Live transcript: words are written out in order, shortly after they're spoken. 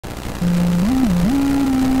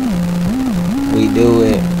We do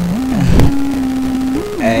it.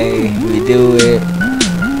 Hey, we do it.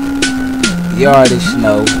 You already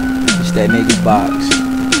know. It's that nigga box.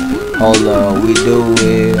 Hold up, we do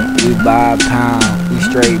it. We buy a pound. We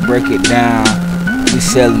straight break it down. We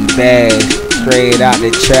sellin' bags. Straight out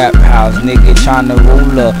the trap house. Nigga tryna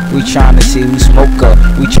roll up. We tryna see who smoke up.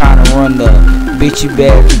 We tryna run up. Bitch, you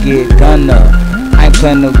better get done up. I ain't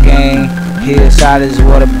playin' no game. Hillside is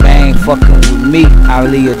what a bang. Fucking with me, I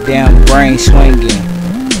leave your damn brain swinging.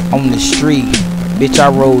 On the street, bitch, I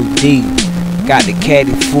roll deep. Got the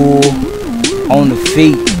caddy full on the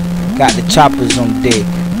feet. Got the choppers on deck,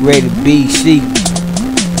 ready to BC.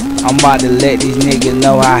 I'm about to let these niggas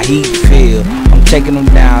know how he feel. I'm taking them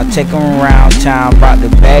down, taking them around town. About to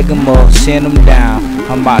bag them up, send them down.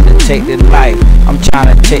 I'm about to take their life. I'm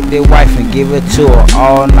trying to take their wife and give it to her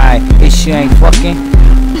all night. If she ain't fucking,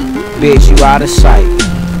 bitch, you out of sight.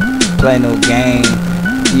 Play no game,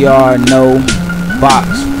 you already know. Box,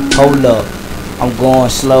 hold up, I'm going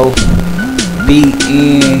slow. Beat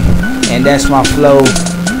in, and that's my flow.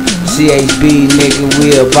 CHB, nigga,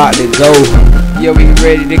 we about to go. Yeah, we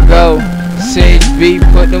ready to go. CHB,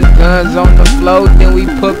 put them guns on the floor, then we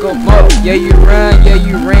pick them up. Yeah, you run, yeah,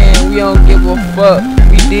 you ran, we don't give a fuck.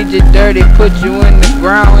 We did you dirty, put you in the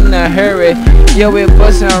ground in a hurry. Yeah, we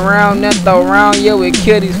bustin' around, then throw around, yeah, we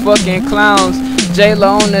kill these fucking clowns.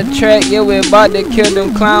 NJAYLOU on the track, yeah, we about to kill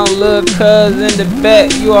them clowns. Lil' CUZZ in the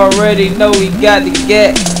back, you already know we got the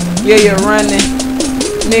gat. Yeah, you're running,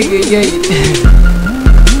 nigga, yeah, you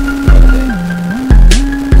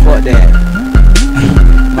Fuck that.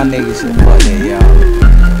 My niggas said fuck that, y'all.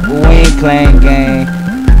 But we ain't playing game.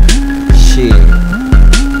 Shit.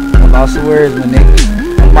 I lost the words, my nigga.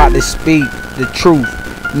 I'm about to speak the truth.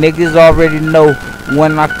 Niggas already know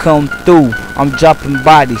when I come through. I'm dropping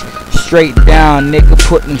bodies straight down, nigga.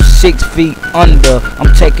 Put them 6 feet under.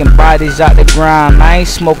 I'm taking bodies out the ground. I ain't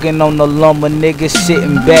smoking on the lumber, nigga.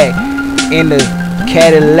 Sitting back in the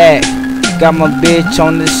Cadillac. Got my bitch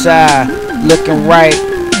on the side, looking right.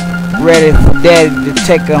 Ready for daddy to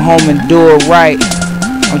take her home and do it right.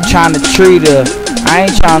 I'm trying to treat her, I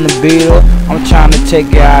ain't trying to beat her. I'm trying to take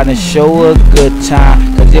her out and show her a good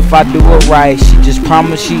time. Cause if I do it right, she just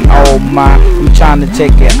promised she all mine. I'm trying to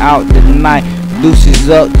take her out tonight. Deuces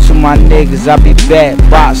up to my niggas, I'll be back.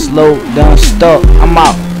 Box slow, done stuck, I'm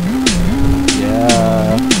out.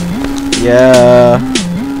 Yeah.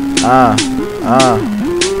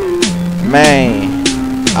 Man,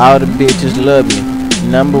 all the bitches love me.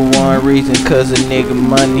 Number one reason, cause a nigga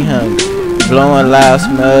money hungry. Blowing loud,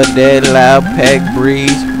 smell that loud pack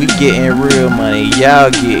breeze. We getting real money, y'all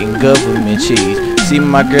getting government cheese. See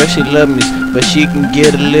my girl, she love me, but she can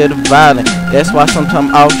get a little violent. That's why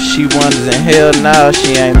sometimes off she wonders, and hell no,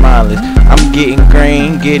 she ain't mindless. I'm getting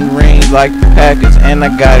green, getting rings like the Packers, and I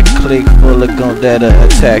got a clique full of guns that'll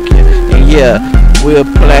attack you. And yeah, we'll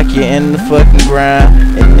plaque you in the fucking ground.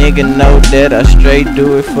 And nigga know that I straight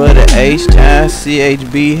do it for the H-time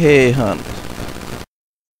CHB headhunters.